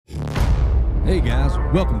Hey guys,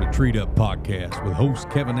 welcome to Treat Up Podcast with hosts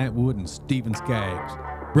Kevin Atwood and Steven Skaggs,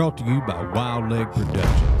 brought to you by Wild Leg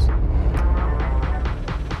Productions.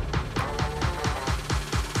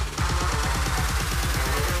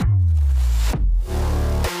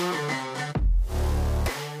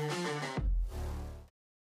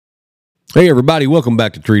 Hey everybody, welcome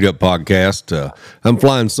back to Treat Up Podcast. I'm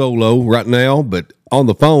flying solo right now, but on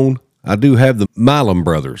the phone, I do have the Milam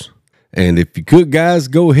brothers. And if you could, guys,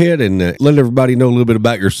 go ahead and let everybody know a little bit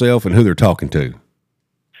about yourself and who they're talking to.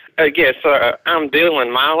 Yes, I'm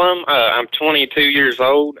Dylan Milam. I'm 22 years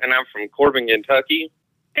old, and I'm from Corbin, Kentucky.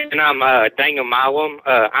 And I'm Daniel Milam.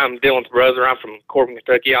 I'm Dylan's brother. I'm from Corbin,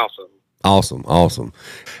 Kentucky also. Awesome.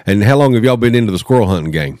 And how long have y'all been into the squirrel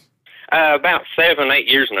hunting game? About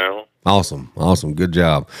 7-8 years now. Awesome. Good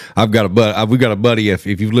job. We've got a buddy, if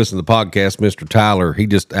you've listened to the podcast, Mr. Tyler,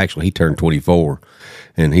 he turned 24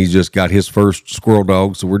 and he's just got his first squirrel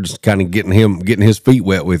dog. So we're just kind of getting his feet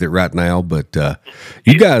wet with it right now. But,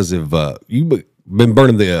 you guys have, you've been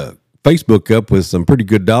burning the Facebook up with some pretty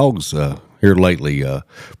good dogs, here lately.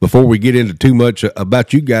 Before we get into too much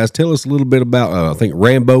about you guys, tell us a little bit about, I think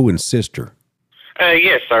Rambo and Sister.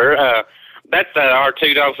 Yes, sir. That's our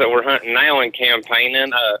two dogs that we're hunting now and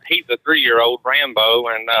campaigning. He's a 3-year-old Rambo,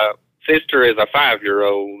 and Sister is a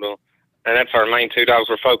 5-year-old. And that's our main two dogs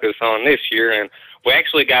we're focused on this year. And we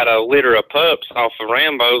actually got a litter of pups off of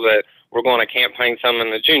Rambo that we're going to campaign some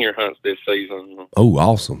in the junior hunts this season. Oh,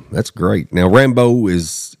 awesome. That's great. Now, Rambo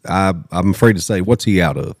is, I'm afraid to say, what's he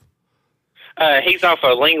out of? He's off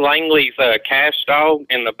of Ling Langley's cash dog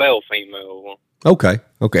and the Bell female. Okay.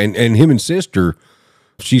 And him and Sister...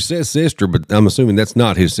 She says sister, but I'm assuming that's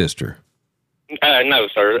not his sister. No,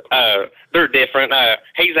 sir. They're different.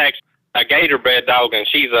 He's actually a gator bred dog, and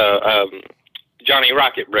she's a Johnny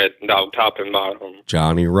Rocket bred dog, top and bottom.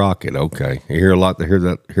 Johnny Rocket. Okay, you hear a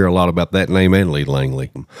lot about that name and Lee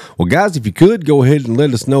Langley. Well, guys, if you could go ahead and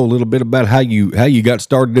let us know a little bit about how you got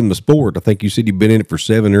started in the sport. I think you said you've been in it for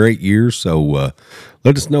 7 or 8 years. So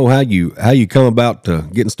let us know how you come about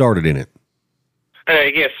getting started in it.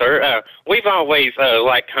 Yes, sir. We've always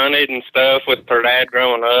hunted and stuff with our dad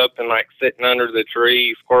growing up, and sitting under the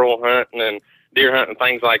tree, squirrel hunting and deer hunting,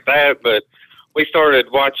 things like that. But we started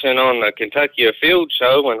watching on the Kentucky Field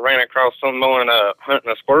Show and ran across someone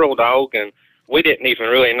hunting a squirrel dog, and we didn't even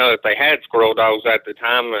really know that they had squirrel dogs at the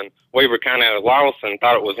time, and we were kind of lost and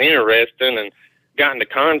thought it was interesting and got into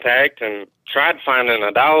contact and tried finding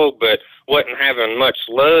a dog, but wasn't having much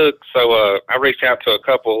luck. So I reached out to a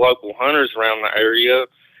couple of local hunters around the area,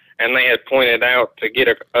 and they had pointed out to get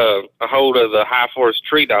a hold of the High Forest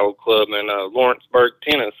Tree Dog Club in Lawrenceburg,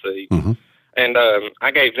 Tennessee. Mm-hmm. And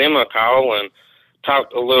I gave them a call and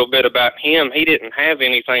talked a little bit about him. He didn't have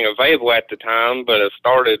anything available at the time, but a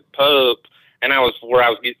started pup, and I was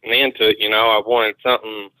getting into it. I wanted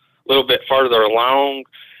something a little bit further along.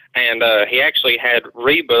 And he actually had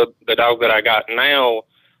Reba, the dog that I got now.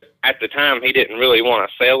 At the time, he didn't really want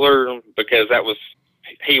to sell her because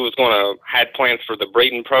he was had plans for the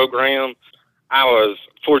breeding program. I was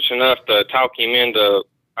fortunate enough to talk him into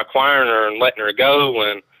acquiring her and letting her go,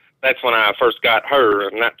 and that's when I first got her,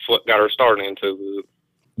 and that's what got her started into it.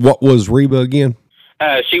 What was Reba again?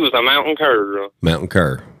 She was a mountain cur. Mountain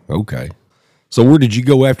cur. Okay. So where did you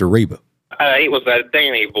go after Reba? It was a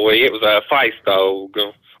Danny boy. It was a feist dog.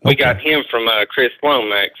 We got him from Chris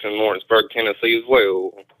Lomax in Lawrenceburg, Tennessee as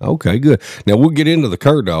well. Okay, good. Now, we'll get into the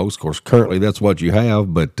cur dogs. Of course, currently that's what you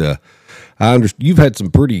have, but I understand you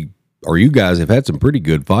guys have had some pretty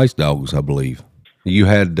good feist dogs, I believe. You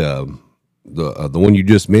had the one you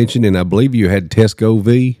just mentioned, and I believe you had Tesco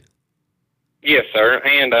V. Yes, sir,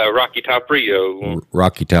 and Rocky Top Rio.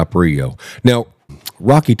 Rocky Top Rio. Now,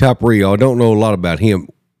 Rocky Top Rio, I don't know a lot about him.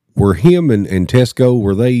 Were him and Tesco,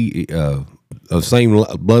 were they... of same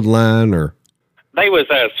bloodline, or? They was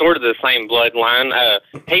sort of the same bloodline.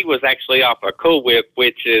 He was actually off a Cool Whip,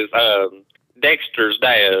 which is Dexter's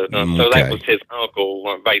dad. So that was his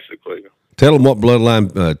uncle, basically. Tell him what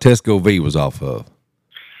bloodline Tesco V was off of.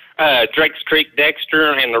 Drake's Creek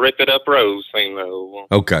Dexter and the Rip It Up Rose female.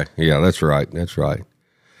 Okay, yeah, that's right. But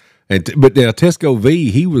now Tesco V,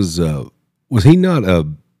 he was he not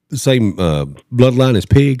the same bloodline as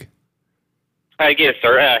Pig? Yes,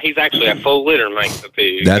 sir. He's actually a full litter mate, the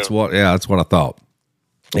pig. That's what I thought.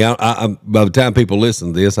 Yeah, I by the time people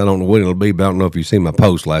listen to this, I don't know when it'll be, but I don't know if you've seen my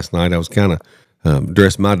post last night. I was kind of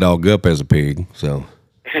dressed my dog up as a pig, so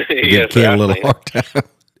yes, Ken a little hard time.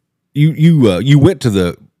 You went to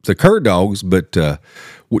the cur dogs, but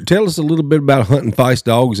tell us a little bit about hunting feist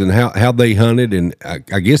dogs and how they hunted, and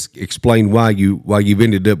I guess explain why you've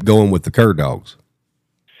ended up going with the cur dogs.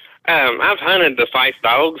 I've hunted the feist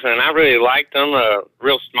dogs, and I really liked them.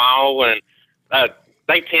 Real small, and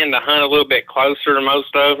they tend to hunt a little bit closer,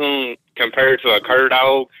 most of them, compared to a cur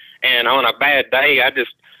dog. And on a bad day,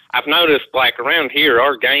 I've noticed, like, around here,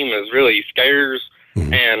 our game is really scarce,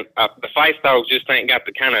 and the feist dogs just ain't got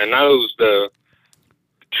the kind of nose to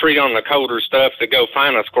treat on the colder stuff to go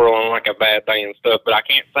find a squirrel on, like, a bad day and stuff. But I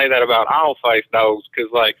can't say that about all feist dogs,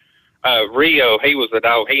 because, like, Rio, he was a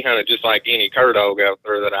dog. He hunted just like any cur dog out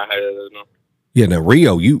there that I had. Yeah, now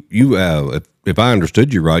Rio, you if I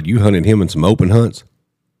understood you right, you hunted him in some open hunts?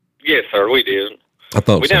 Yes, sir, we did. I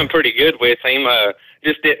thought we done pretty good with him.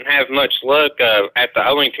 Just didn't have much luck at the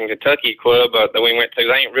Owington, Kentucky club that we went to.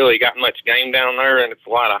 They ain't really got much game down there, and it's a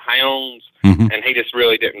lot of hounds, and he just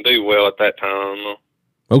really didn't do well at that time.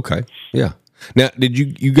 Okay, yeah. Now, did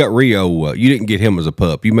you got Rio, you didn't get him as a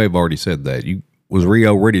pup. You may have already said that. Was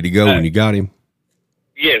Rio ready to go when you got him?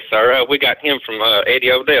 Yes, sir. We got him from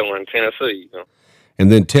Eddie Odell in Tennessee.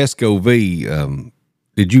 And then Tesco V,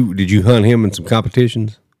 did you hunt him in some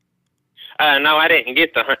competitions? No, I didn't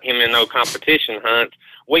get to hunt him in no competition hunts.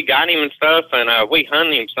 We got him and stuff, and we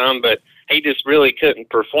hunted him some, but he just really couldn't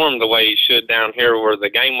perform the way he should down here where the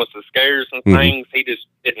game was so scarce and things. He just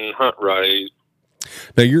didn't hunt right.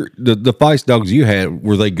 Now, the feist dogs you had,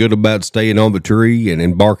 were they good about staying on the tree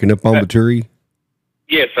and barking up on the tree?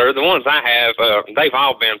 Yes, sir. The ones I have, they've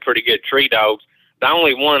all been pretty good tree dogs. The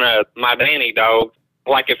only one, my Danny dog,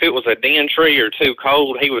 like if it was a den tree or too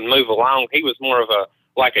cold, he would move along. He was more of a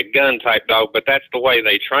gun type dog, but that's the way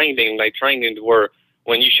they trained him. They trained him to where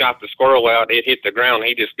when you shot the squirrel out, it hit the ground.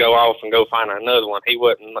 He'd just go off and go find another one. He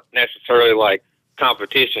wasn't necessarily like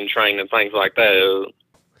competition trained and things like that.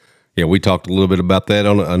 Yeah, we talked a little bit about that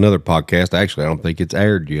on another podcast. Actually, I don't think it's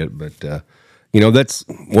aired yet, but that's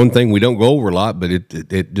one thing we don't go over a lot, but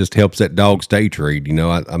it just helps that dog stay treed.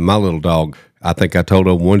 My little dog, I think I told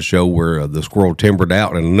on one show where the squirrel timbered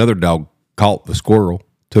out and another dog caught the squirrel,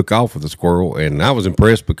 took off with the squirrel, and I was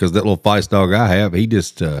impressed because that little feist dog I have, he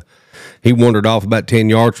just he wandered off about 10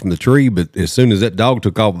 yards from the tree, but as soon as that dog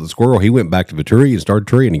took off with the squirrel, he went back to the tree and started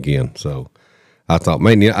treeing again. So I thought,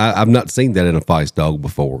 man, I've not seen that in a feist dog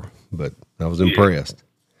before, but I was impressed.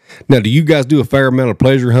 Now, do you guys do a fair amount of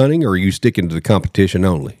pleasure hunting, or are you sticking to the competition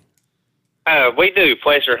only? We do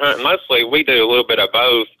pleasure hunting. Mostly we do a little bit of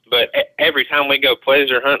both, but every time we go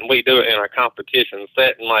pleasure hunting, we do it in a competition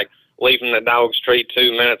setting, like leaving the dogs treat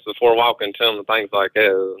 2 minutes before walking to them and things like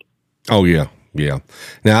that. Oh, yeah. Yeah.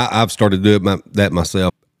 Now, I've started doing that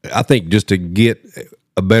myself. I think just to get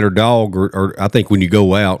a better dog, or I think when you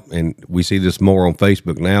go out, and we see this more on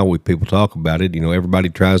Facebook now, when people talk about it, everybody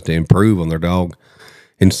tries to improve on their dog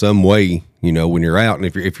in some way, when you're out. And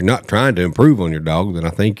if you're not trying to improve on your dog, then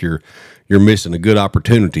I think you're missing a good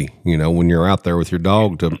opportunity, when you're out there with your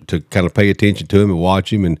dog to kind of pay attention to him and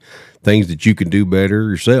watch him and things that you can do better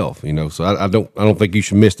yourself, So I don't think you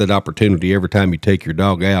should miss that opportunity. Every time you take your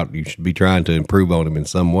dog out, you should be trying to improve on him in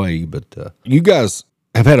some way. But you guys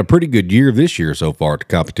have had a pretty good year this year so far at the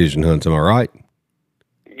competition hunts. Am I right?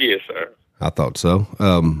 Yes, sir. I thought so.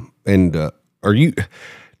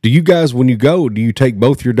 Do you guys, when you go, do you take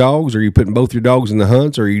both your dogs? Are you putting both your dogs in the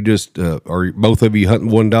hunts, or are you just, are both of you hunting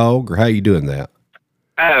one dog, or how are you doing that?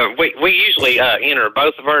 We usually enter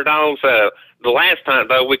both of our dogs. The last hunt,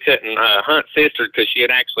 though, we couldn't hunt Sister because she had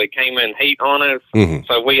actually came in heat on us.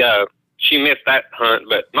 So she missed that hunt,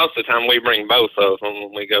 but most of the time we bring both of them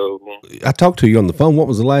when we go. I talked to you on the phone. What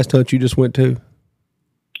was the last hunt you just went to?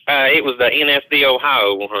 It was the NFD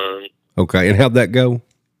Ohio hunt. Okay, and how'd that go?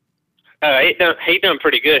 He done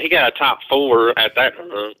pretty good. He got a top 4 at that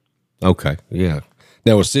hunt. Okay, yeah.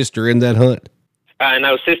 Now, was Sister in that hunt?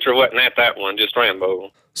 No, Sister wasn't at that one, just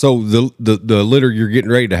Rambo. So the litter you're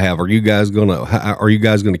getting ready to have, are you guys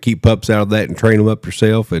gonna keep pups out of that and train them up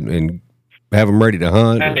yourself and have them ready to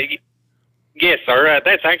hunt? Yes, sir.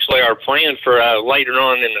 That's actually our plan for later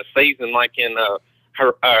on in the season, like in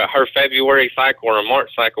her February cycle or a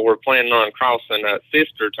March cycle. We're planning on crossing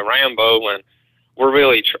Sister to Rambo, and we're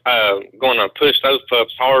really going to push those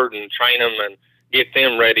pups hard and train them and get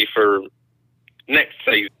them ready for next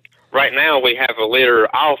season. Right now, we have a litter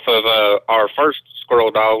off of our first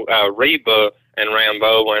squirrel dog, Reba and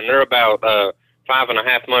Rambo, and they're about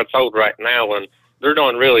 5.5 months old right now, and they're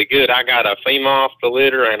doing really good. I got a female off the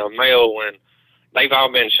litter and a male, and they've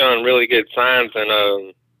all been showing really good signs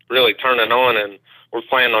and really turning on, and we're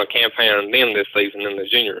planning on campaigning them this season in the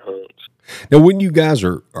junior hunts. Now, when you guys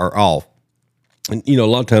are off, and a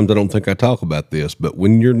lot of times I don't think I talk about this, but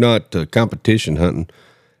when you're not competition hunting,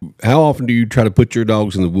 how often do you try to put your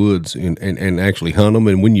dogs in the woods and actually hunt them?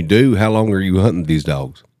 And when you do, how long are you hunting these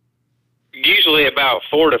dogs? Usually about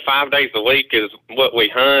 4 to 5 days a week is what we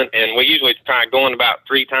hunt, and we usually try going about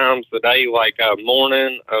 3 times a day, like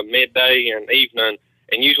morning, midday, and evening,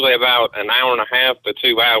 and usually about an hour and a half to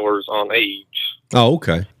 2 hours on each. Oh,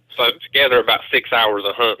 okay. So together about 6 hours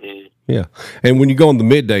of hunting. Yeah. And when you go on the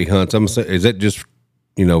midday hunts, is that just,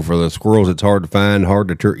 for the squirrels, it's hard to find, hard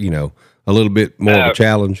to, a little bit more of a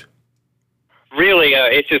challenge? Really,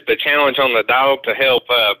 it's just a challenge on the dog to help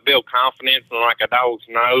build confidence in like a dog's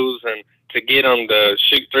nose and to get them to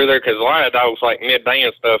shoot through there. Because a lot of dogs like midday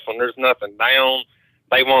and stuff, when there's nothing down,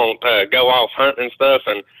 they won't go off hunting and stuff.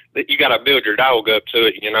 And you got to build your dog up to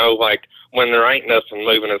it, like when there ain't nothing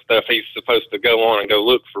moving and stuff, he's supposed to go on and go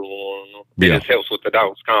look for one. It just helps with the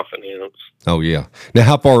dog's confidence. Oh, yeah. Now,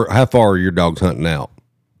 how far are your dogs hunting out?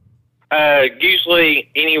 Usually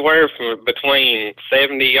anywhere from between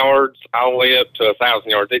 70 yards all the way up to 1,000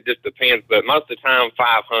 yards. It just depends, but most of the time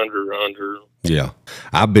 500 or under. Yeah.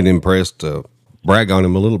 I've been impressed to brag on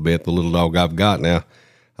him a little bit, the little dog I've got now.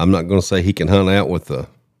 I'm not going to say he can hunt out with a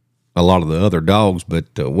lot of the other dogs, but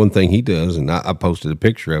one thing he does, and I posted a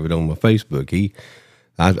picture of it on my Facebook,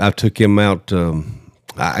 I took him out,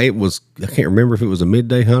 I can't remember if it was a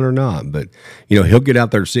midday hunt or not, but he'll get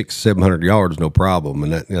out there 600-700 yards, no problem.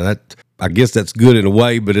 And that I guess that's good in a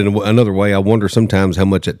way, but in another way, I wonder sometimes how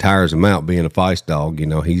much it tires him out being a feist dog.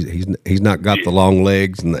 He's not got the long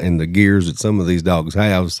legs and the gears that some of these dogs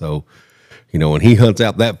have. So, when he hunts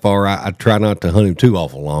out that far, I try not to hunt him too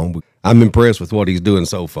awful long. But I'm impressed with what he's doing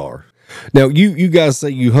so far. Now, you guys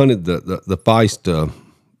say you hunted the feist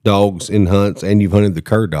dogs in hunts, and you've hunted the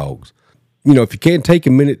cur dogs. If you can take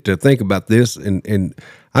a minute to think about this, and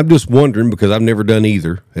I'm just wondering because I've never done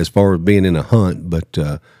either as far as being in a hunt, but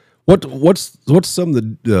what's some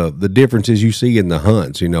of the differences you see in the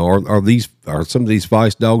hunts? Are some of these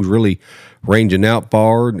feist dogs really ranging out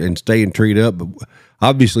far and staying treed up? But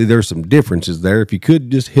obviously, there's some differences there. If you could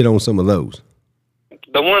just hit on some of those.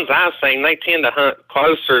 The ones I've seen, they tend to hunt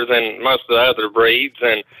closer than most of the other breeds,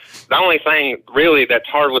 and the only thing really that's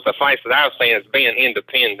hard with the feist that I've seen is being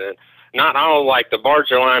independent. Not all like the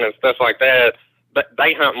Barger line and stuff like that, but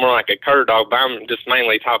they hunt more like a cur dog, but I'm just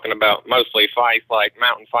mainly talking about mostly feist, like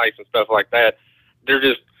mountain feist and stuff like that. They're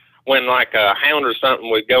just, when like a hound or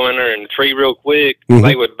something would go in there in the tree real quick,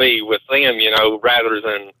 they would be with them, rather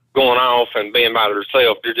than going off and being by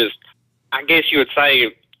themselves. They're just, I guess you would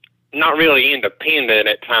say, not really independent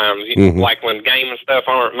at times, like when game and stuff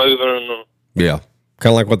aren't moving. Yeah,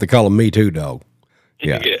 kind of like what they call a Me Too dog.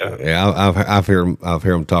 Yeah. I've heard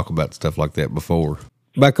him talk about stuff like that before.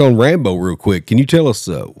 Back on Rambo, real quick. Can you tell us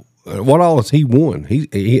what all has he won?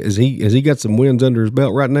 Has he got some wins under his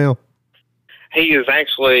belt right now? He is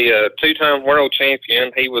actually a 2-time world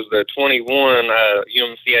champion. He was the 21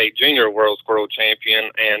 UMCA Junior World Squirrel Champion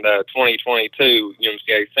and 2022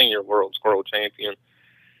 UMCA Senior World Squirrel Champion,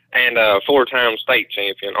 and 4-time state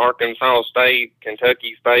champion. Arkansas State,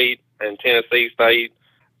 Kentucky State, and Tennessee State.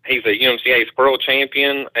 He's a UMCA Squirrel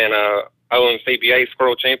Champion and a OMCBA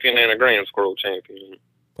Squirrel Champion and a Grand Squirrel Champion.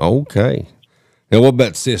 Okay. Now, what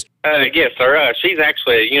about Sister? Yes, sir. She's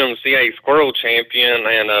actually a UMCA Squirrel Champion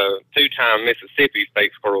and a 2-time Mississippi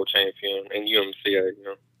State Squirrel Champion in UMCA.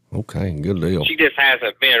 Okay, good deal. She just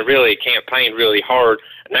hasn't been really campaigned really hard,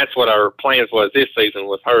 and that's what our plans was this season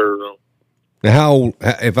with her. Now, how old,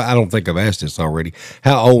 if I don't think I've asked this already,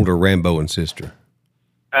 how old are Rambo and Sister?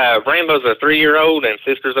 Rambo's a 3-year-old and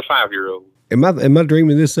Sister's a 5-year-old. Am I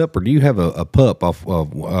dreaming this up, or do you have a pup off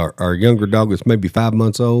of our younger dog that's maybe 5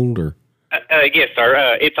 months old? Or yes,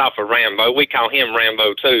 sir. It's off of Rambo. We call him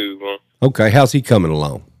Rambo too. Okay, how's he coming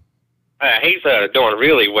along? He's doing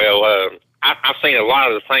really well. I've seen a lot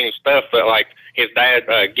of the same stuff, but like his dad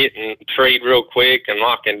getting treed real quick and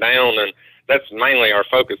locking down, and that's mainly our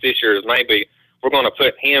focus this year. Is maybe we're going to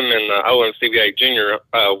put him in the OMCBA Junior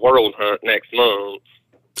World Hunt next month.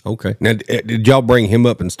 Okay. Now, did y'all bring him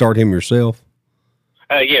up and start him yourself?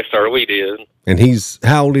 Yes, sir, we did. And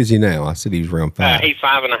how old is he now? I said he was around 5. He's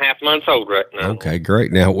 5.5 months old right now. Okay,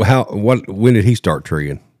 great. Now, when did he start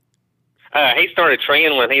treeing? He started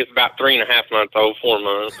treeing when he was about 3.5 months old, 4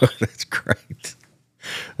 months. That's great.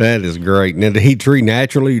 That is great. Now, did he tree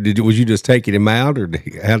naturally? Was you just taking him out, or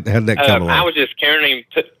how'd that come along? I was just carrying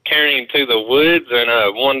him to the woods,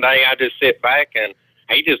 and one day I just sit back and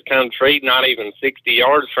he just come treed not even 60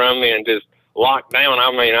 yards from me and just locked down.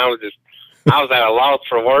 I mean, I was at a loss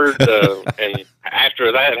for words. And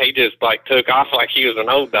after that, he just like took off like he was an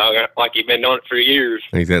old dog, like he'd been doing it for years.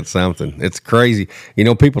 Ain't that something? It's crazy.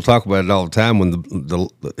 People talk about it all the time when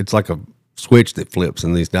it's like a switch that flips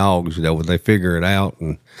in these dogs, when they figure it out.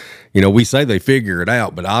 And, we say they figure it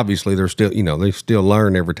out, but obviously they're still, they still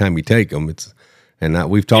learn every time you take them. And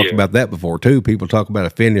we've talked about that before too. People talk about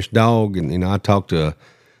a finished dog, and I talked to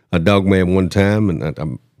a dog man one time,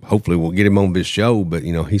 and hopefully we'll get him on this show. But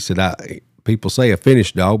he said, people say a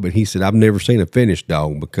finished dog, but he said I've never seen a finished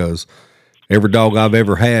dog, because every dog I've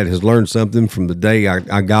ever had has learned something from the day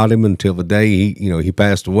I got him until the day he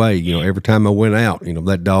passed away. Every time I went out,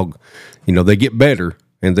 that dog, they get better,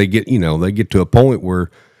 and they get to a point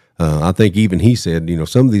where I think even he said,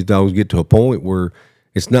 some of these dogs get to a point where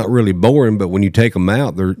it's not really boring, but when you take them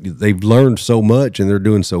out, they've learned so much and they're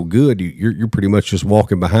doing so good. You're pretty much just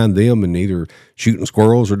walking behind them and either shooting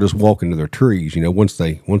squirrels or just walking to their trees. Once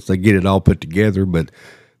they get it all put together, but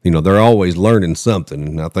they're always learning something,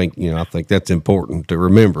 and I think that's important to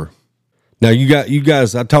remember. Now you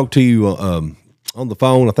guys. I talked to you on the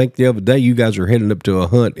phone. I think the other day you guys are heading up to a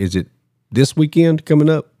hunt. Is it this weekend coming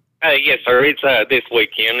up? Yes, sir. It's this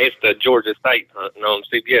weekend. It's the Georgia State hunting on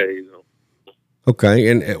CBA. Okay,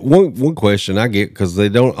 and one question I get, because they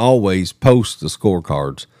don't always post the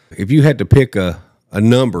scorecards. If you had to pick a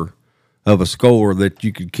number of a score that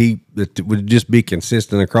you could keep that would just be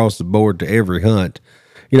consistent across the board to every hunt,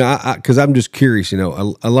 because I'm just curious. A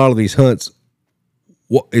lot of these hunts,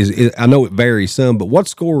 I know it varies some, but what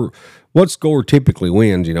score typically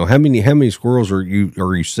wins? How many squirrels are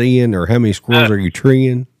you seeing, or how many squirrels are you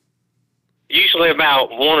treeing? Usually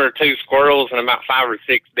about 1 or 2 squirrels and about 5 or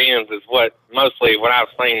 6 dens is what I've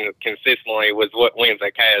seen consistently was what wins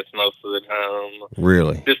a cast most of the time.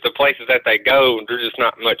 Really? Just the places that they go, there's just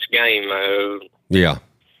not much game though. Yeah.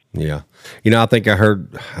 Yeah. I think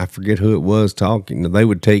I forget who it was talking. They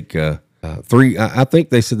would take I think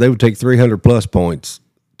they said they would take 300 plus points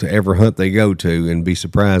to every hunt they go to and be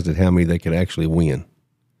surprised at how many they could actually win.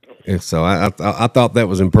 And so I thought that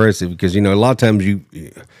was impressive, because, a lot of times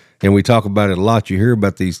and we talk about it a lot, you hear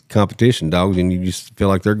about these competition dogs and you just feel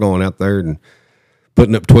like they're going out there and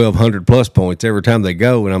putting up 1,200 plus points every time they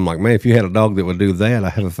go. And I'm like, man, if you had a dog that would do that, I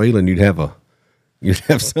have a feeling you'd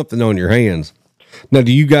have something on your hands. Now,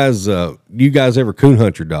 do you guys ever coon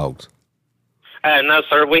hunt your dogs? No,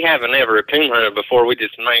 sir. We haven't ever coon hunted before. We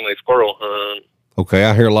just mainly squirrel hunt. Okay,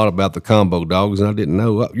 I hear a lot about the combo dogs, and I didn't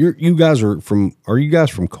know. Are you guys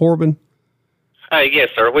from Corbin? Yes,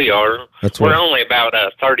 sir, we are. We're only about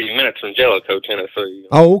 30 minutes from Jellicoe, Tennessee.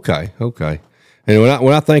 Oh, okay. And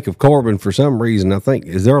when I think of Corbin, for some reason, I think,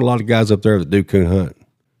 is there a lot of guys up there that do coon hunt?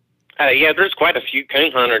 Yeah, there's quite a few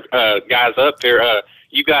coon hunter guys up here.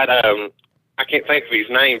 You got, I can't think of his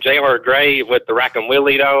name, J.R. Gray with the Rack and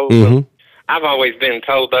Willie dogs. Mm-hmm. I've always been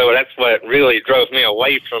told, though, that's what really drove me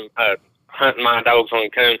away from hunting my dogs on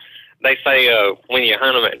coon. They say when you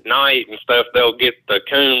hunt them at night and stuff, they'll get the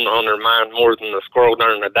coon on their mind more than the squirrel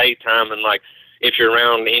during the daytime. And, like, if you're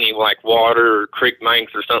around any, like, water or creek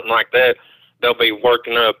banks or something like that, they'll be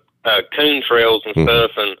working up coon trails and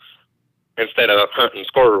stuff, and instead of hunting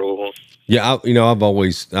squirrels. Yeah, I've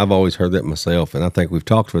always heard that myself, and I think we've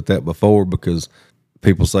talked about that before, because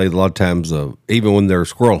people say a lot of times, even when they're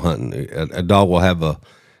squirrel hunting, a dog will have a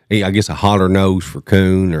hotter nose for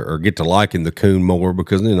coon, or get to liking the coon more,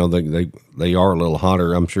 because they are a little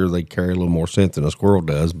hotter. I'm sure they carry a little more scent than a squirrel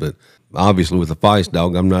does, but obviously with a feist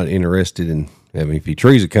dog, I'm not interested in. I mean, if he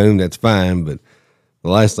trees a coon, that's fine, but the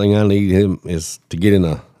last thing I need him is to get in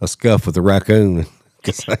a scuff with a raccoon.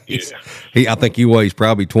 I think he weighs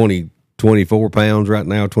probably 24 pounds right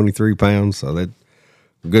now, 23 pounds. So that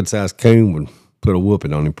a good sized coon would put a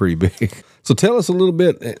whooping on him pretty big. So tell us a little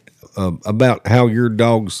bit about how your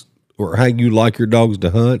dogs, or how you like your dogs to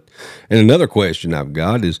hunt. And another question I've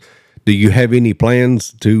got is, do you have any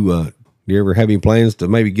plans to, do you ever have any plans to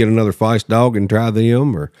maybe get another feist dog and try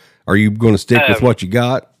them, or are you going to stick with what you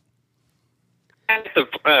got? The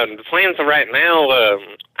plans are right now,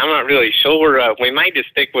 I'm not really sure. We may just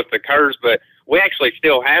stick with the curs, but we actually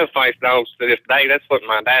still have feist dogs to this day. That's what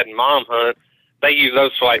my dad and mom hunt. They use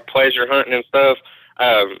those for, like, pleasure hunting and stuff.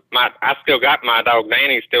 I still got my dog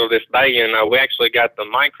Danny still this day, and we actually got the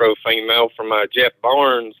micro female from Jeff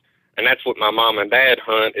Barnes, and that's what my mom and dad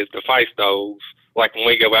hunt, is the feist dogs. Like, when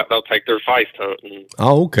we go out, they'll take their feist hunting.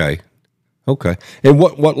 Oh, okay. And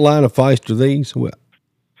what line of feist are these?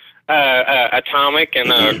 Atomic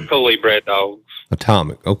and Coley bred dogs.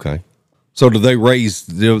 Atomic, okay. So do they raise?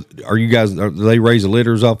 Do they raise the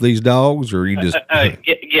litters off these dogs, or are you just?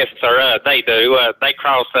 Yes, sir. They do. They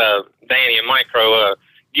cross Danny and Micro.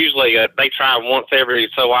 Usually, they try once every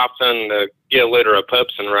so often to get a litter of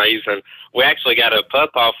pups and raise. And we actually got a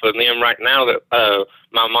pup off of them right now that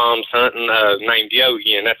my mom's hunting, named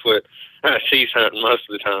Yogi, and that's what she's hunting most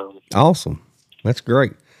of the time. Awesome, that's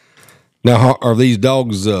great. Now, are these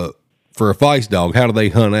dogs for a feist dog? How do they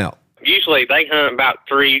hunt out? Usually they hunt about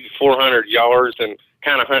 300-400 yards, and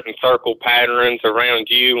kind of hunting circle patterns around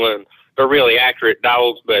you, and they're really accurate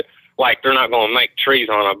dogs, but like they're not going to make trees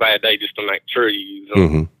on a bad day just to make trees.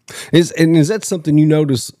 Mm-hmm. Is that something you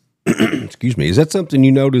notice? Excuse me. Is that something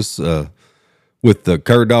you notice with the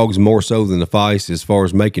cur dogs more so than the Feist, as far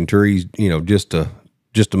as making trees? You know, just to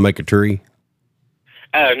make a tree.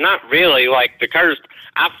 Not really. Like the curs,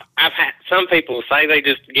 I've had some people say they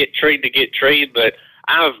just get treed to get treed, but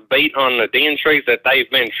I've beat on the den trees that they've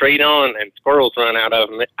been treed on, and squirrels run out of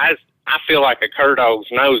them. I feel like a cur dog's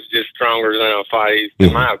nose is just stronger than a Feist,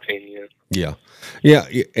 in my opinion. Yeah,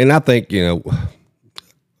 and I think, you know,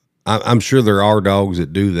 I'm sure there are dogs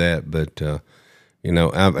that do that, but you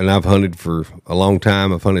know, I've hunted for a long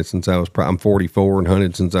time. I've hunted since I'm 44 and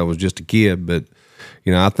hunted since I was just a kid. But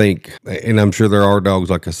you know, I think, and I'm sure there are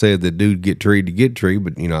dogs, like I said, that do get treed to get tree.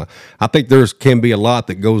 But you know, I think can be a lot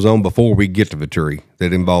that goes on before we get to the tree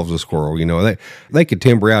that involves a squirrel. You know, they could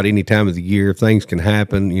timber out any time of the year. Things can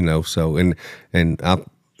happen. You know, so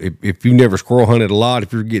if you never squirrel hunted a lot,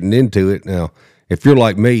 if you're getting into it now, if you're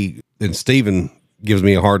like me, and Steven gives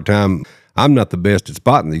me a hard time, I'm not the best at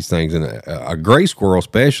spotting these things. And a gray squirrel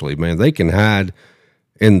especially, man, they can hide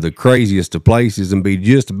in the craziest of places and be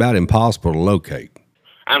just about impossible to locate.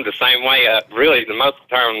 I'm the same way. Really, the most of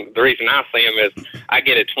the time, the reason I see them is I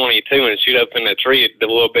get a 22 and shoot up in the tree a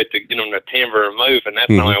little bit to get them to timber and move, and that's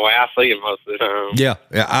the only way I see them most of the time. Yeah,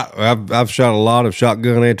 I've shot a lot of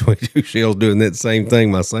shotgun and 22 shells doing that same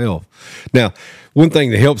thing myself. Now, one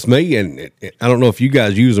thing that helps me, and I don't know if you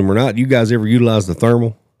guys use them or not, you guys ever utilize the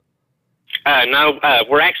thermal? No,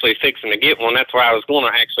 we're actually fixing to get one. That's what I was going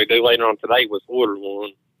to actually do later on today, was order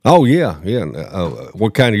one. Oh, yeah.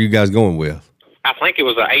 What kind are you guys going with? I think it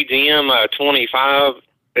was an AGM 25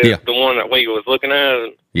 is the one that we was looking at.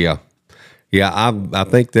 Yeah. I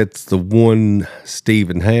think that's the one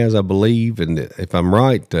Steven has, I believe. And if I'm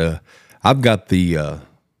right, I've got the,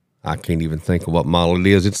 I can't even think of what model it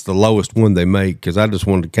is. It's the lowest one they make, because I just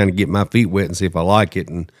wanted to kind of get my feet wet and see if I like it.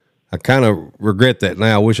 And I kind of regret that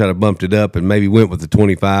now. I wish I'd have bumped it up and maybe went with the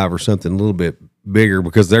 25 or something a little bit bigger,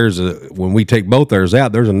 because when we take both theirs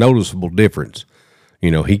out, there's a noticeable difference. You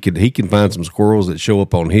know, he can find some squirrels that show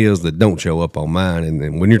up on his that don't show up on mine.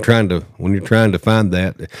 And when you're trying to find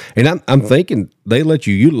that, and I'm thinking they let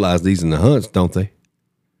you utilize these in the hunts, don't they?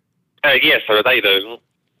 Yes, sir, they do.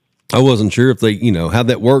 I wasn't sure if they, you know, how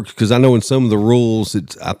that works, because I know in some of the rules,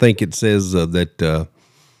 I think it says that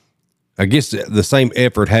I guess the same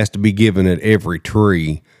effort has to be given at every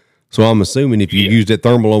tree. So I'm assuming if you use that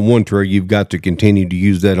thermal on one tree, you've got to continue to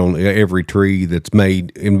use that on every tree that's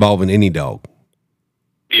made involving any dog.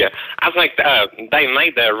 Yeah, I think they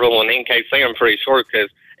made that rule in NKC, I'm pretty sure, because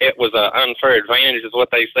it was an unfair advantage is what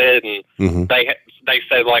they said, and they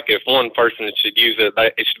said, like, if one person should use it,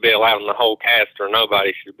 it should be allowed in the whole cast, or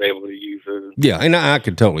nobody should be able to use it. Yeah, and I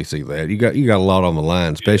could totally see that. You got a lot on the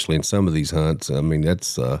line, especially in some of these hunts. I mean,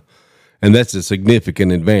 that's a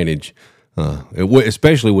significant advantage,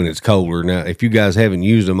 especially when it's colder. Now, if you guys haven't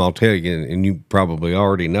used them, I'll tell you, and you probably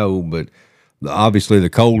already know, but obviously the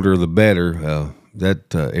colder the better.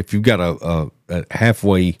 If you've got a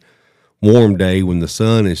halfway warm day when the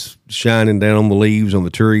sun is shining down on the leaves on the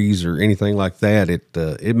trees or anything like that,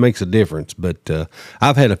 it makes a difference. But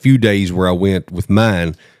I've had a few days where I went with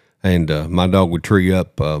mine, and my dog would tree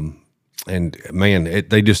up, and man,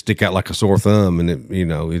 they just stick out like a sore thumb. And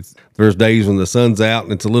there's days when the sun's out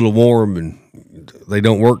and it's a little warm and they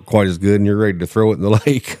don't work quite as good, and you're ready to throw it in the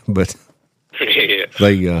lake. But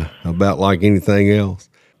they about like anything else.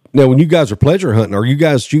 Now, when you guys are pleasure hunting, are you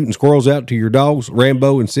guys shooting squirrels out to your dogs,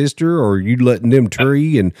 Rambo and Sister, or are you letting them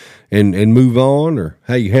tree and move on, or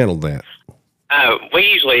how you handle that?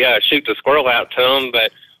 We usually shoot the squirrel out to them,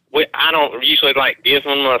 but I don't usually like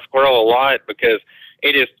giving them a squirrel a lot, because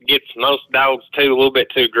it just gets most dogs too a little bit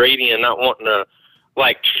too greedy and not wanting to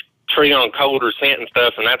like tree on colder scent and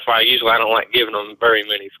stuff, and that's why I don't like giving them very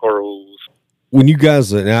many squirrels. When you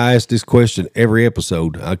guys, and I ask this question every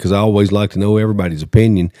episode because I always like to know everybody's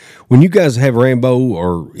opinion. When you guys have Rambo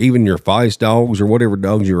or even your Feist dogs or whatever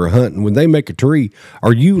dogs you are hunting, when they make a tree,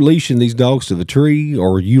 are you leashing these dogs to the tree,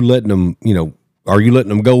 or are you letting them,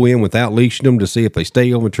 go in without leashing them to see if they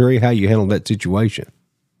stay on the tree? How you handle that situation?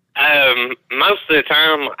 Most of the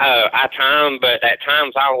time, I tie them, but at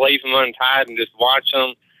times I'll leave them untied and just watch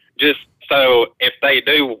them, just so if they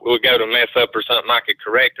do go to mess up or something, I could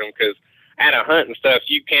correct them, because at a hunt and stuff,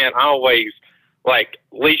 you can't always like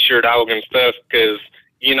leash your dog and stuff, because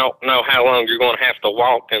you don't know how long you're going to have to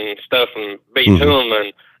walk and stuff and be to them.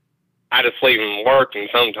 And I just leave them working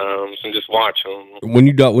sometimes and just watch them. When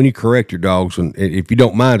you correct your dogs, and if you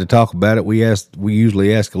don't mind to talk about it, we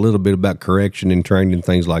usually ask a little bit about correction and training and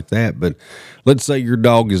things like that. But let's say your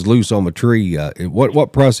dog is loose on a tree.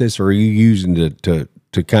 What process are you using to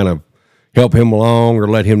kind of help him along, or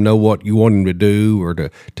let him know what you want him to do, or to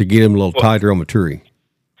get him a little tighter on the tree?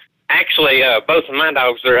 Actually, both of my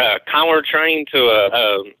dogs are collar trained to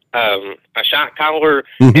a shot collar,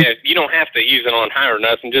 and you don't have to use it on high or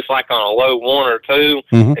nothing, just like on a low 1 or 2,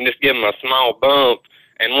 and just give them a small bump.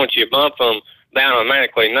 And once you bump them, they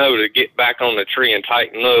automatically know to get back on the tree and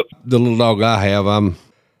tighten up. The little dog I have,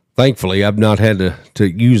 thankfully I've not had to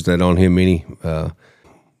use that on him any.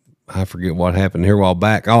 I forget what happened here a while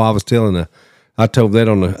back. Oh, I told that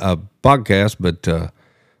on a podcast, but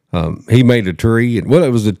he made a tree, and it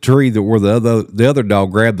was a tree where the other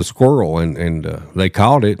dog grabbed the squirrel, and they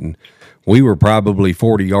caught it, and we were probably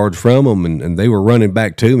 40 yards from them, and they were running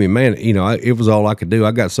back to me. Man, it was all I could do.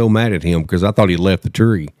 I got so mad at him because I thought he left the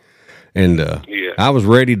tree, and I was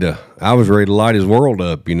ready to light his world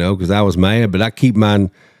up, because I was mad. But I keep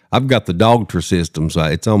mine. I've got the Dogtra system, so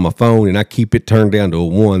it's on my phone, and I keep it turned down to a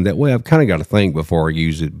 1. That way, I've kind of got to think before I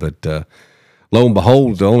use it, but. Lo and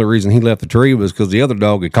behold, the only reason he left the tree was because the other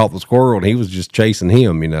dog had caught the squirrel, and he was just chasing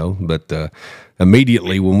him, But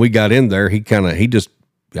immediately when we got in there, I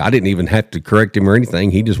didn't even have to correct him or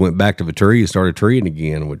anything. He just went back to the tree and started treeing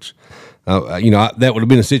again, which, that would have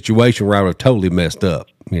been a situation where I would have totally messed up,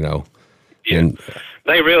 Yeah. And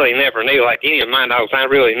they really never knew. Like any of my dogs, I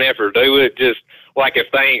really never do it. Just like if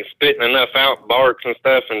they ain't spitting enough out barks and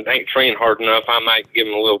stuff and ain't treeing hard enough, I might give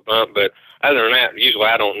them a little bump, but other than that, usually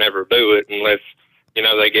I don't never do it unless,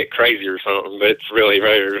 they get crazy or something, but it's really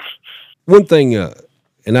rare. One thing,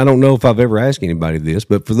 and I don't know if I've ever asked anybody this,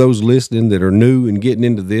 but for those listening that are new and getting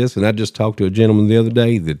into this, and I just talked to a gentleman the other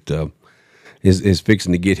day that is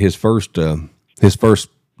fixing to get his first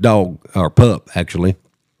dog, or pup, actually.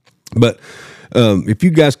 But if you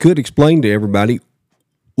guys could explain to everybody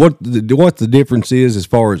what the difference is as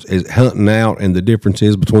far as hunting out, and the difference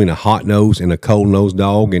is between a hot nose and a cold nose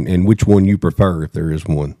dog, and which one you prefer, if there is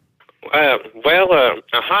one. A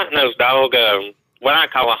hot nose dog, what I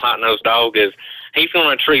call a hot nose dog is he's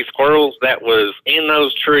going to tree squirrels that was in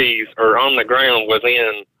those trees or on the ground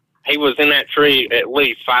he was in that tree at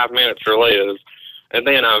least 5 minutes or less. And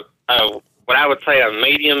then what I would say a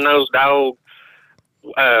medium nose dog,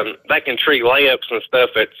 they can tree layups and stuff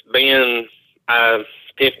that's been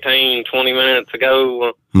 15, 20 minutes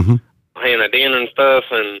ago in a den and stuff.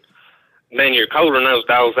 And then your colder nose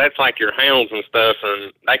dogs, that's like your hounds and stuff,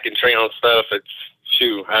 and they can tree on stuff that's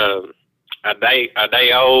a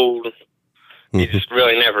day old. You just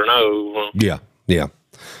really never know. Yeah,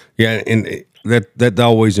 and that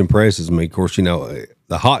always impresses me. Of course, the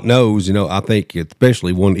hot nose, I think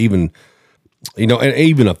especially one, even and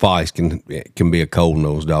even a Feist can be a cold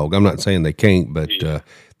nosed dog. I'm not saying they can't, but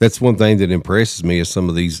that's one thing that impresses me is some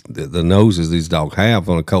of the noses these dogs have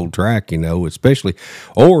on a cold track, especially,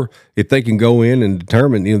 or if they can go in and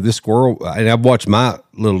determine, this squirrel, and I've watched my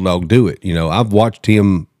little dog do it. I've watched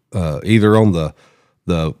him either on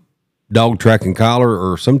the dog tracking collar,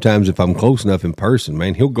 or sometimes if I'm close enough in person,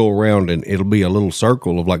 man, he'll go around and it'll be a little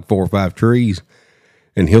circle of like 4 or 5 trees,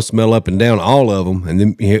 and he'll smell up and down all of them, and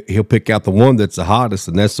then he'll pick out the one that's the hottest,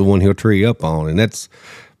 and that's the one he'll tree up on. And that's,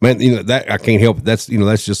 man, that I can't help it. That's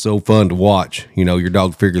that's just so fun to watch. Your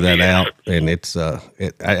dog figure that out, and it's I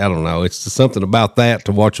don't know. It's just something about that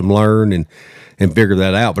to watch him learn and figure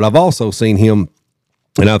that out. But I've also seen him,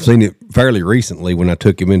 and I've seen it fairly recently when I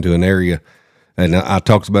took him into an area, and I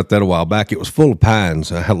talked about that a while back. It was full of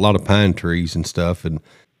pines. I had a lot of pine trees and stuff, and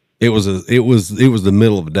it was the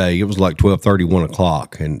middle of the day. It was like 12:30, 1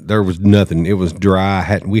 o'clock, and there was nothing. It was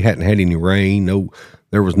dry. We hadn't had any rain. No,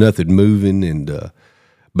 there was nothing moving, and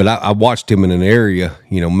but I watched him in an area,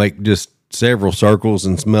 make just several circles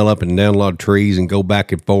and smell up and down a lot of trees and go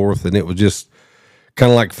back and forth. And it was just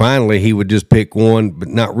kind of like finally he would just pick one, but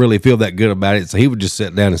not really feel that good about it. So he would just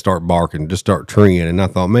sit down and start barking, just start treeing. And I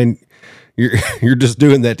thought, man, you're just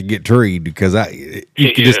doing that to get treed, because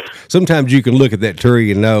sometimes you can look at that tree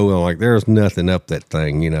and know, like, there's nothing up that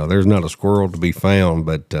thing. There's not a squirrel to be found.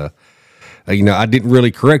 But I didn't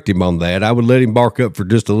really correct him on that. I would let him bark up for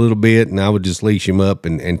just a little bit, and I would just leash him up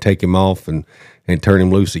and take him off and turn him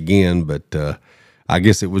loose again. But I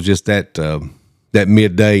guess it was just that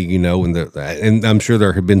midday, and I'm sure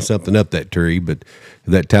there had been something up that tree, but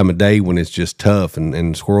that time of day when it's just tough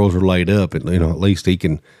and squirrels are laid up, and at least he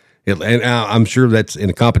can. And I'm sure that's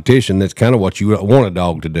in a competition. That's kind of what you want a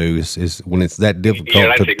dog to do is when it's that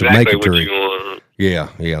difficult to make a tree. Yeah,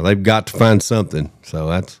 they've got to find something.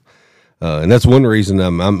 So And that's one reason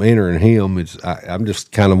I'm entering him. I'm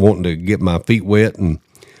just kind of wanting to get my feet wet, and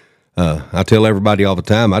I tell everybody all the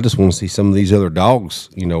time, I just want to see some of these other dogs,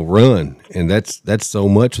 run, and that's so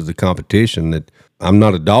much of the competition that I'm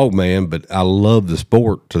not a dog man, but I love the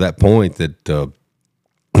sport to that point that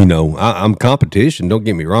I'm competition. Don't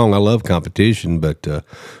get me wrong, I love competition, but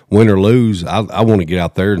win or lose, I want to get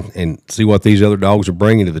out there and see what these other dogs are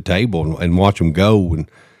bringing to the table and watch them go, and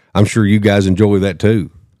I'm sure you guys enjoy that too.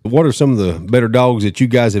 What are some of the better dogs that you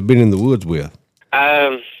guys have been in the woods with?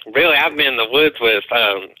 Really, I've been in the woods with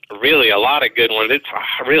really a lot of good ones. It's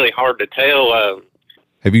really hard to tell.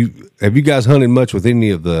 Have you guys hunted much with any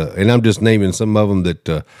of the? And I'm just naming some of them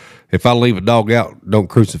that if I leave a dog out, don't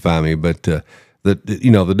crucify me. But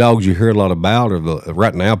the dogs you hear a lot about are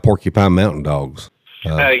right now Porcupine Mountain dogs.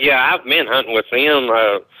 Yeah, I've been hunting with them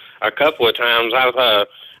a couple of times. I've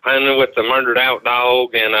hunted with the Murdered Out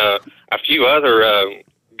dog and a few other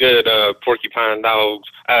good porcupine dogs.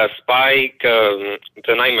 Spike, to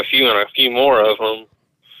name a few, and a few more of them.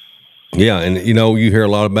 Yeah, and you hear a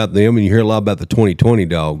lot about them, and you hear a lot about the 2020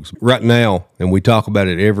 dogs right now, and we talk about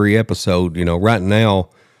it every episode. Right now,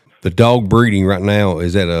 the dog breeding right now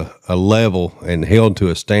is at a level and held to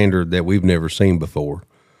a standard that we've never seen before.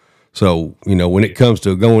 So, when it comes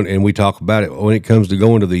to going, and we talk about it, when it comes to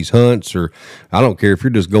going to these hunts, or I don't care if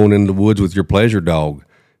you're just going into the woods with your pleasure dog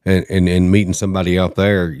and meeting somebody out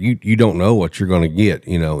there, you don't know what you're going to get.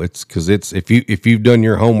 It's because if you've done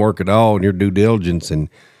your homework at all and your due diligence and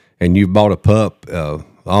you've bought a pup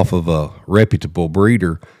off of a reputable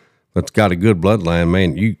breeder that's got a good bloodline,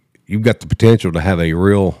 man, you've got the potential to have a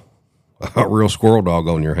real squirrel dog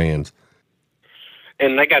on your hands.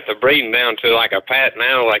 And they got the breeding down to like a pat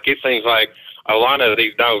now. Like it seems like a lot of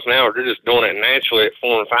these dogs now, they're just doing it naturally at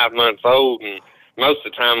 4 and 5 months old. And most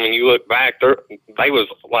of the time when you look back, they was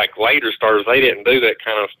like later starters. They didn't do that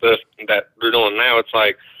kind of stuff that they're doing now. It's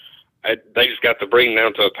like they just got the breeding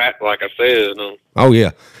down to a pat, like I said. Oh,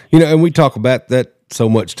 yeah. And we talk about that so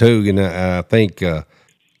much too. I think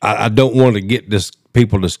I don't want to get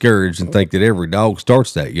people discouraged and think that every dog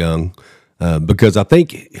starts that young because I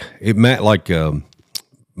think it might like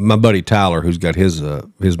my buddy Tyler, who's got his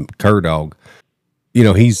cur dog, he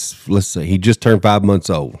just turned 5 months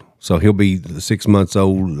old. So he'll be 6 months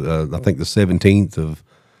old, I think the 17th of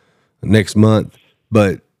next month.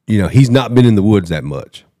 But, he's not been in the woods that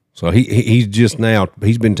much. So he's just now,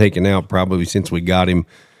 he's been taken out probably since we got him,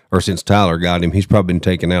 or since Tyler got him. He's probably been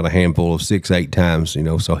taken out a handful of 6-8 times,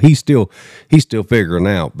 so he's still figuring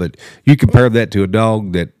out. But you compare that to a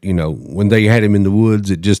dog that, when they had him in the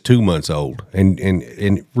woods at just 2 months old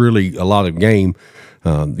and really a lot of game,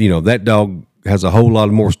 that dog has a whole lot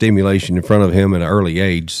more stimulation in front of him at an early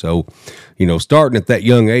age. So, starting at that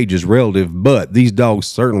young age is relative, but these dogs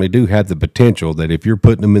certainly do have the potential that if you're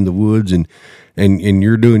putting them in the woods and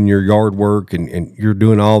you're doing your yard work and you're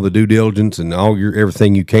doing all the due diligence and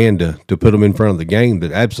everything you can to put them in front of the game,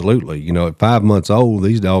 that absolutely, at 5 months old,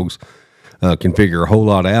 these dogs can figure a whole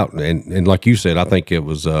lot out. And like you said, I think it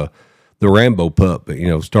was the Rambo pup,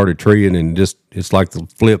 started treeing and just, it's like the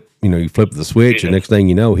flip, you flip the switch and next thing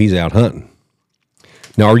you know, he's out hunting.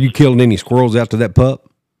 Now, are you killing any squirrels out to that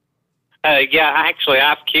pup? Yeah, actually,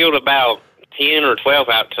 I've killed about 10 or 12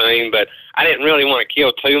 out to him, but I didn't really want to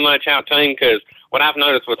kill too much out to him because what I've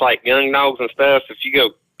noticed with like young dogs and stuff, if you go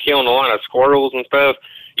killing a lot of squirrels and stuff,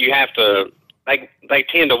 you have to, they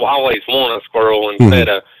tend to always want a squirrel instead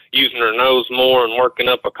of using their nose more and working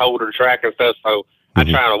up a colder track and stuff. So I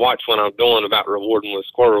try to watch what I'm doing about rewarding with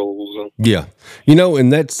squirrels. Yeah.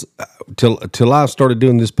 And that's till I started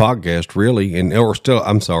doing this podcast really,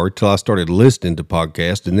 till I started listening to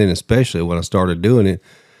podcasts. And then especially when I started doing it,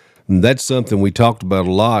 that's something we talked about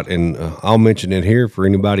a lot. And I'll mention it here for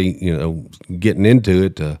anybody, getting into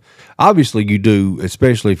it. Obviously you do,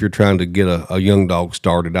 especially if you're trying to get a young dog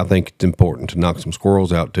started. I think it's important to knock some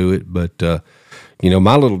squirrels out to it. But,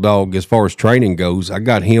 my little dog, as far as training goes, I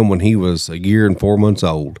got him when he was 1 year and 4 months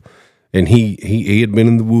old, and he had been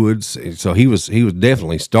in the woods, so he was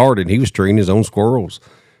definitely started. He was treating his own squirrels.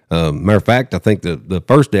 Matter of fact, I think the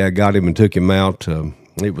first day I got him and took him out,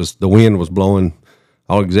 the wind was blowing.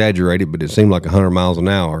 I'll exaggerate it, but it seemed like 100 miles an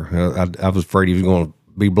hour. I was afraid he was going to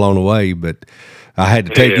be blown away, but I had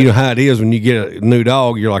to take. You know how it is when you get a new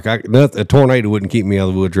dog. You're like, a tornado wouldn't keep me out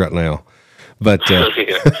of the woods right now. But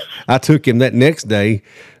I took him that next day,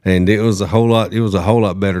 and it was a whole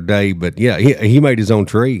lot better day. But yeah, he made his own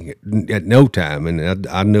tree at no time, and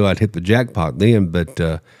I knew I'd hit the jackpot then. But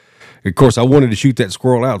of course, I wanted to shoot that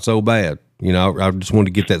squirrel out so bad. I just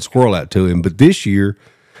wanted to get that squirrel out to him. But this year,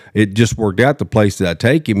 it just worked out. The place that I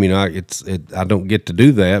take him, I don't get to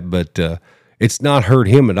do that, but it's not hurt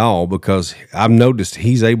him at all because I've noticed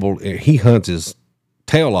he hunts his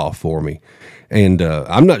tail off for me. And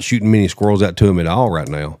I'm not shooting many squirrels out to him at all right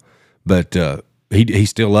now, but he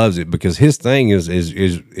still loves it because his thing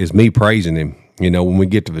is me praising him. You know, when we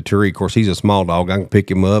get to the tree, of course, he's a small dog. I can pick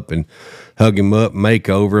him up and hug him up, make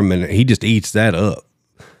over him, and he just eats that up.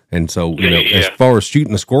 And so, you know, as far as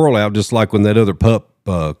shooting a squirrel out, just like when that other pup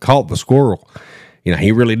caught the squirrel, you know,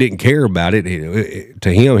 he really didn't care about it.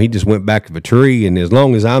 To him, he just went back to the tree, and as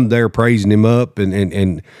long as I'm there praising him up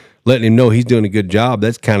and letting him know he's doing a good job,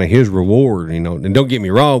 that's kind of his reward, you know. And don't get me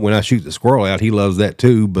wrong, when I shoot the squirrel out, he loves that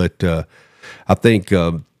too. But I think,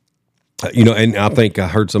 you know, and I think I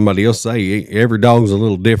heard somebody else say every dog's a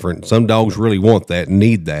little different. Some dogs really want that and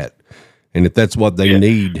need that. And if that's what they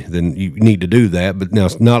need, then you need to do that. But now,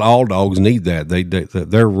 not all dogs need that.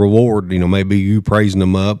 Their reward, you know, maybe you praising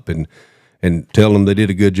them up and tell them they did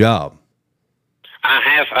a good job. I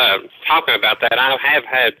have, talking about that, I have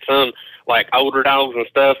had some, like, older dogs and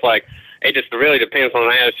stuff, like, it just really depends on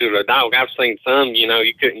the attitude of the dog. I've seen some, you know,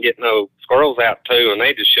 you couldn't get no squirrels out to, and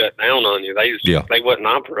they just shut down on you. They just, they wouldn't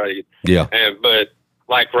operate. Yeah. But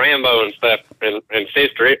like Rambo and stuff and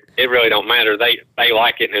Sister, it really don't matter. They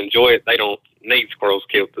like it and enjoy it. They don't need squirrels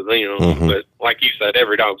killed to them. Mm-hmm. But like you said,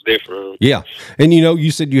 every dog's different. Yeah. And, you know,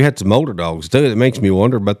 you said you had some older dogs too. It makes me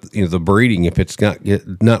wonder about the breeding, if it's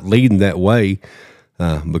not leading that way.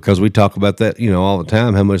 Because we talk about that, you know, all the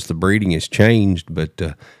time, how much the breeding has changed. But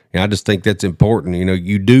you know, I just think that's important. You know,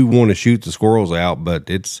 you do want to shoot the squirrels out, but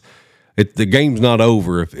the game's not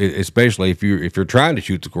over. Especially if you're trying to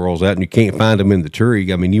shoot the squirrels out and you can't find them in the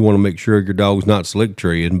tree. I mean, you want to make sure your dog's not slick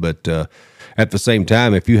treeing. But at the same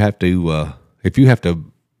time, if you have to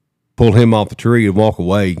pull him off the tree and walk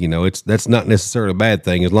away, you know, that's not necessarily a bad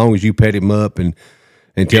thing as long as you pet him up and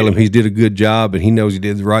tell him he's did a good job and he knows he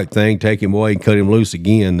did the right thing. Take him away and cut him loose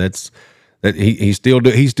again. He's still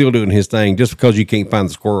doing his thing. Just because you can't find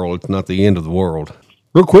the squirrel, it's not the end of the world.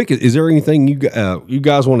 Real quick, is there anything you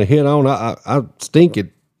guys want to hit on? I stink at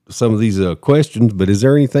some of these questions, but is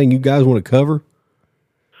there anything you guys want to cover?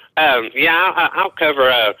 I'll cover.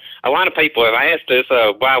 A lot of people have asked us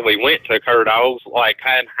why we went to cur dogs, like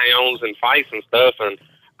had hounds and fights and stuff, and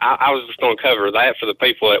I was just going to cover that for the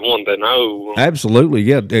people that wanted to know. Absolutely,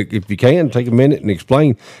 yeah. If you can, take a minute and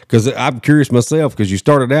explain, because I'm curious myself, because you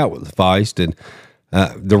started out with the Feist, and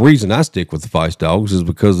the reason I stick with the Feist dogs is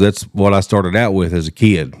because that's what I started out with as a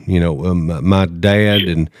kid. You know, my dad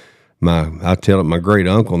and my great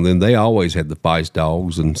uncle, and then they always had the Feist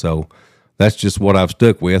dogs, and so that's just what I've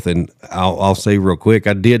stuck with. And I'll say real quick,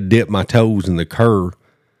 I did dip my toes in the cur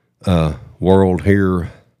world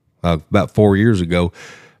here about 4 years ago.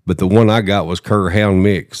 But the one I got was cur hound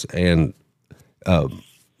mix, and when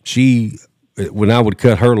I would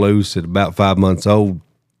cut her loose at about 5 months old,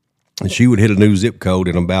 she would hit a new zip code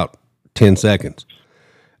in about 10 seconds,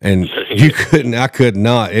 and I could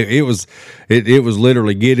not. It was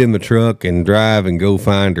literally get in the truck and drive and go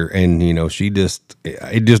find her, and you know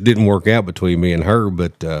it just didn't work out between me and her.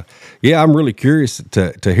 But yeah, I'm really curious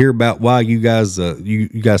to hear about why you guys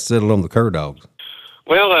settled on the cur dogs.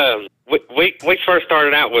 Well, we first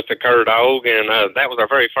started out with the cur dog, and that was our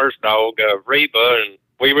very first dog, Reba, and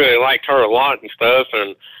we really liked her a lot and stuff.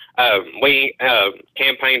 And we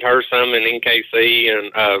campaigned her some in NKC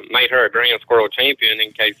and made her a Grand Squirrel champion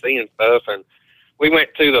in NKC and stuff. And we went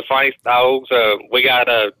to the Feist dogs. We got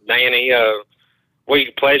Danny.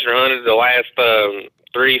 We pleasure hunted the last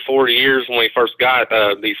 3-4 years when we first got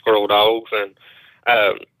these squirrel dogs,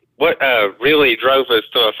 and what really drove us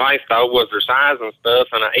to a Feist dog was their size and stuff,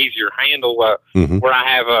 and an easier handle where I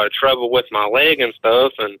have trouble with my leg and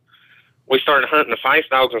stuff. And we started hunting the Feist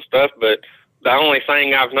dogs and stuff, but the only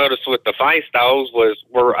thing I've noticed with the Feist dogs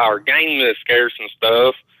were our game is scarce and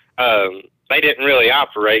stuff. They didn't really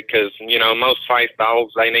operate because, you know, most Feist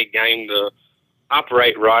dogs, they need game to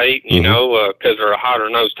operate right, you know, because they're a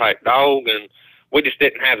hotter nose type dog, and we just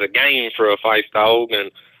didn't have the game for a Feist dog.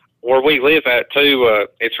 And where we live at too,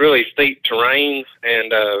 it's really steep terrain,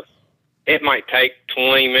 and it might take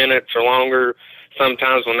 20 minutes or longer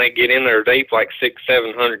sometimes when they get in there deep, like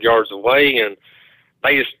 600-700 yards away, and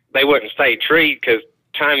they wouldn't stay treed because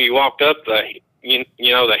time you walked up the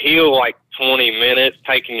hill, like 20 minutes,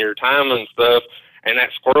 taking your time and stuff, and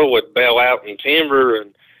that squirrel would bail out in timber,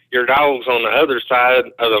 and your dog's on the other side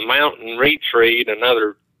of the mountain retreat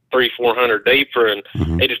another 300-400 deeper, and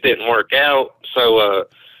it just didn't work out. So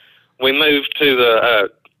we moved to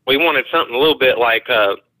we wanted something a little bit like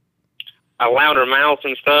a louder mouth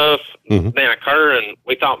and stuff than a cur, and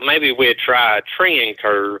we thought maybe we'd try a treeing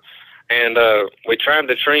cur. And we tried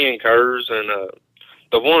the treeing curs, and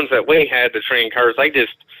the ones that we had, the treeing curs, they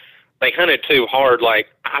they hunted too hard. Like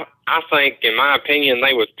I think, in my opinion,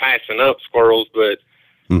 they was passing up squirrels, but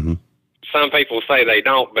some people say they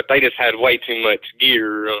don't. But they just had way too much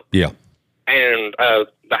gear. Yeah. And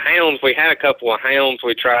the hounds, we had a couple of hounds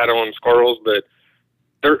we tried on squirrels, but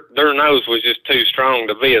their nose was just too strong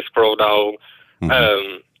to be a squirrel dog.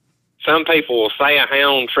 Some people will say a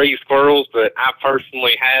hound trees squirrels, but I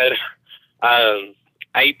personally had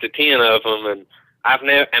 8 to 10 of them, and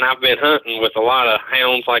I've been hunting with a lot of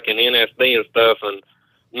hounds, like in NSD and stuff. And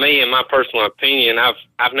me, in my personal opinion,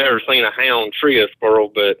 I've never seen a hound tree a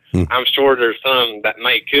squirrel, but I'm sure there's some that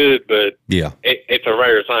may could, but it's a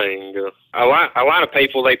rare thing. A lot of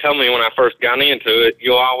people, they tell me when I first got into it,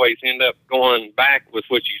 you'll always end up going back with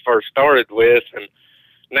what you first started with, and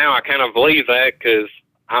now I kind of believe that because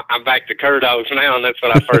I'm back to cur dogs now, and that's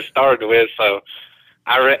what I first started with. So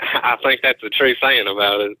I think that's a true saying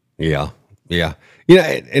about it. Yeah, yeah,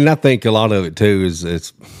 and I think a lot of it too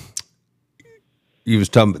is you was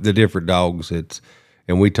talking about the different dogs.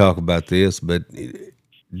 And we talk about this, but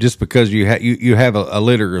just because you have a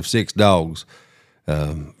litter of 6 dogs.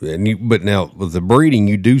 But now with the breeding,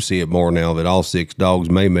 you do see it more now that all 6 dogs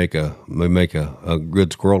may make a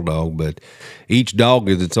good squirrel dog, but each dog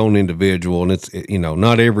is its own individual, and it's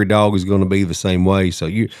not every dog is going to be the same way. So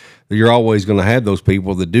you're always going to have those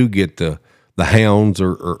people that do get the hounds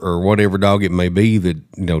or whatever dog it may be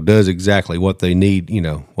that does exactly what they need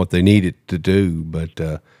what they need it to do.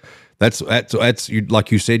 But that's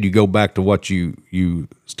like you said, you go back to what you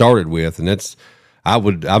started with, and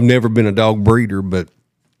I've never been a dog breeder, but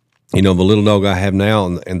the little dog I have now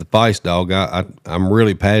and the Feist dog, I'm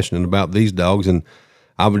really passionate about these dogs, and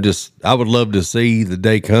I would love to see the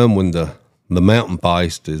day come when the mountain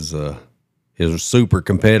Feist is super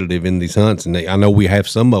competitive in these hunts, and I know we have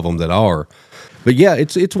some of them that are, but yeah,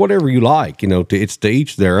 it's whatever you like, it's to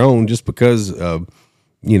each their own. Just because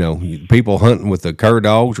people hunting with the cur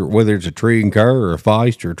dogs, or whether it's a tree and cur or a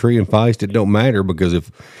Feist or a tree and Feist, it don't matter, because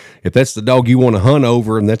if that's the dog you want to hunt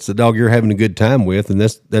over, and that's the dog you're having a good time with, and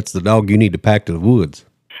that's the dog you need to pack to the woods.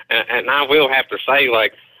 And I will have to say,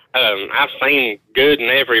 like, I've seen good in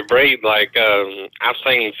every breed. Like, I've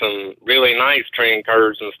seen some really nice trained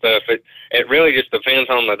curs and stuff. It really just depends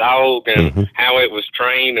on the dog and how it was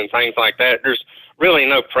trained and things like that. There's really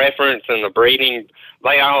no preference in the breeding.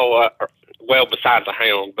 They all well, besides the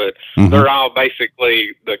hound, but they're all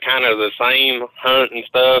basically the kind of the same hunt and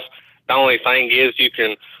stuff. The only thing is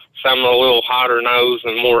some are a little hotter nose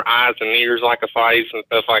and more eyes and ears like a Feist and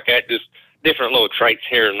stuff like that. Just different little traits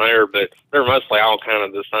here and there, but they're mostly all kind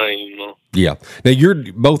of the same. Yeah. Now, you're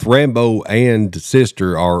both Rambo and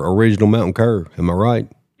Sister are original mountain cur. Am I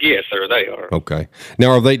right? Yes, sir. They are. Okay.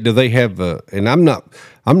 Now, do they have? And I'm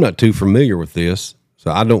not too familiar with this,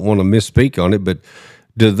 so I don't want to misspeak on it. But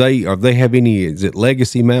do they have any? Is it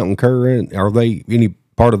legacy mountain cur? Are they any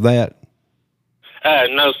part of that?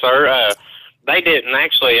 No, sir. They didn't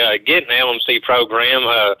actually get an LMC program.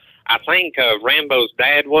 I think Rambo's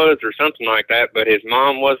dad was, or something like that, but his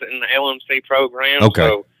mom wasn't in the LMC program,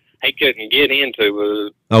 so he couldn't get into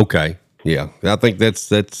it. Okay, yeah, I think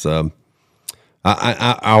that's.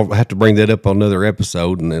 I'll have to bring that up on another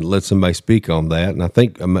episode and let somebody speak on that. And I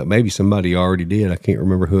think maybe somebody already did. I can't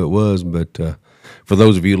remember who it was, but for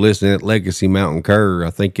those of you listening at Legacy Mountain Cur,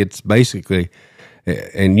 I think it's basically.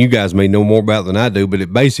 And you guys may know more about it than I do, but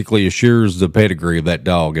it basically assures the pedigree of that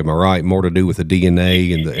dog. Am I right? More to do with the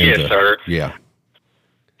DNA and the. Yes, sir. Yeah.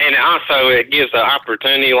 And also, it gives the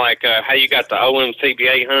opportunity, like how you got the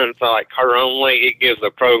OMCBA hunts, like cur only. It gives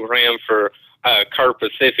a program for cur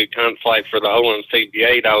Pacific hunts, like for the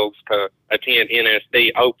OMCBA dogs to attend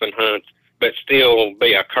NSD open hunts, but still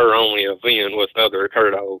be a cur only event with other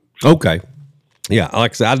cur dogs. Okay. Yeah,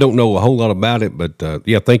 like I said, I don't know a whole lot about it, but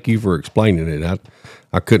yeah, thank you for explaining it.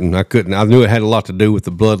 I couldn't. I knew it had a lot to do with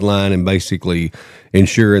the bloodline and basically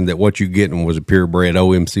ensuring that what you're getting was a purebred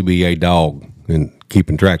OMCBA dog and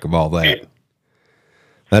keeping track of all that.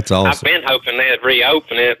 That's awesome. I've been hoping they'd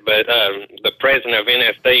reopen it, but the president of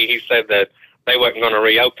NSD, he said that they wasn't going to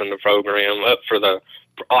reopen the program up for the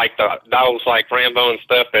dogs like Rambo and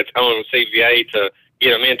stuff that's OMCBA to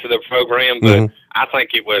get them into the program, but I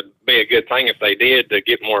think it would be a good thing if they did to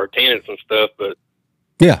get more attendance and stuff. But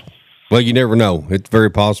yeah, well, you never know. It's very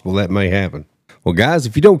possible that may happen. Well, guys,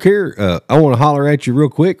 if you don't care, I want to holler at you real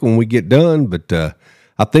quick when we get done. But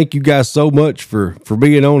I thank you guys so much for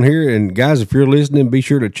being on here. And guys, if you're listening, be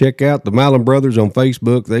sure to check out the Milam Brothers on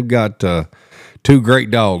Facebook. They've got 2 great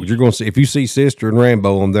dogs. You're going to see, if you see Sister and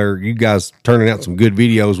Rambo on there, you guys turning out some good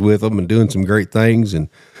videos with them and doing some great things. And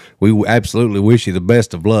we absolutely wish you the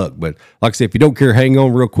best of luck. But like I said, if you don't care, hang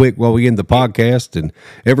on real quick while we end the podcast. And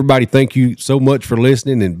everybody, thank you so much for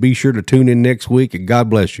listening, and be sure to tune in next week, and God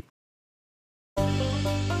bless you.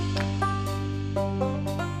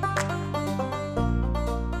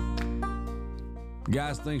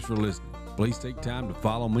 Guys, thanks for listening. Please take time to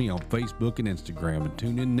follow me on Facebook and Instagram, and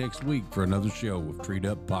tune in next week for another show of Treat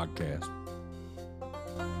Up Podcast.